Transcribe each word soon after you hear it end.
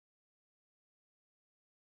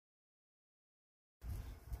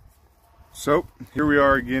So here we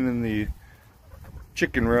are again in the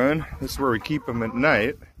chicken run. This is where we keep them at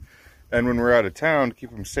night, and when we're out of town, to keep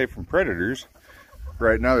them safe from predators.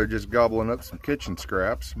 Right now they're just gobbling up some kitchen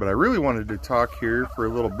scraps, but I really wanted to talk here for a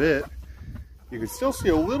little bit. You can still see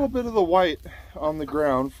a little bit of the white on the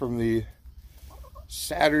ground from the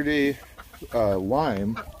Saturday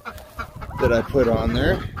lime that I put on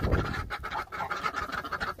there,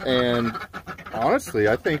 and honestly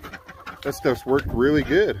I think that stuff's worked really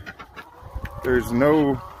good. There's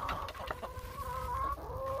no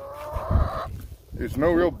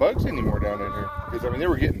real bugs anymore down in here, because I mean they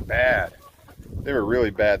were getting bad. They were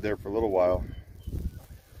really bad there for a little while.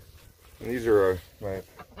 And these are my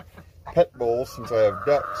pet bowls, since I have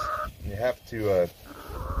ducks. You have to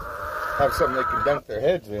have something they can dunk their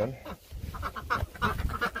heads in.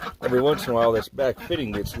 Every once in a while this back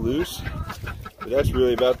fitting gets loose, but that's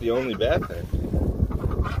really about the only bad thing.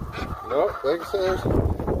 No, like I said,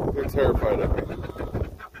 they're terrified of me.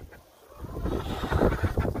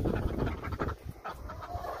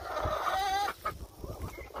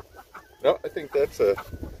 No, I think that's a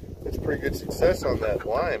pretty good success on that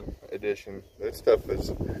lime addition. That stuff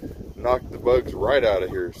has knocked the bugs right out of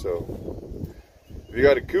here. So if you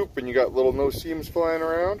got a coop and you got little no seams flying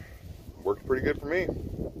around, it worked pretty good for me.